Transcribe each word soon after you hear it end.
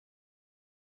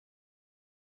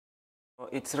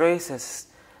It raises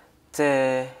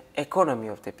the economy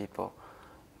of the people.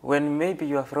 When maybe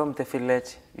you are from the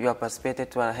village, you are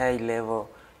participated to a high level,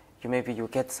 maybe you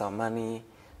get some money,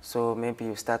 so maybe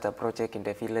you start a project in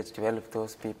the village to help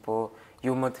those people,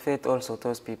 you motivate also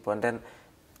those people, and then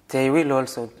they will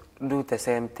also do the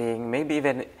same thing. Maybe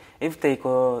even if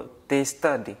they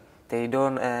study, they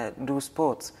don't do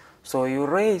sports. So you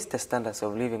raise the standards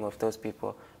of living of those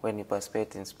people when you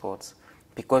participate in sports,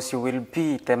 because you will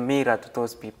be the mirror to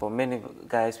those people. Many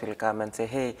guys will come and say,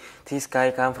 hey, this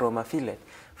guy come from a village,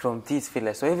 from this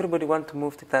village. So everybody want to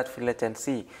move to that village and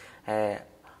see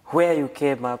where you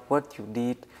came up, what you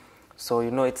did. So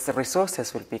it's the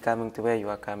resources will be coming to where you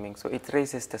are coming. So it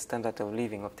raises the standard of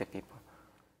living of the people.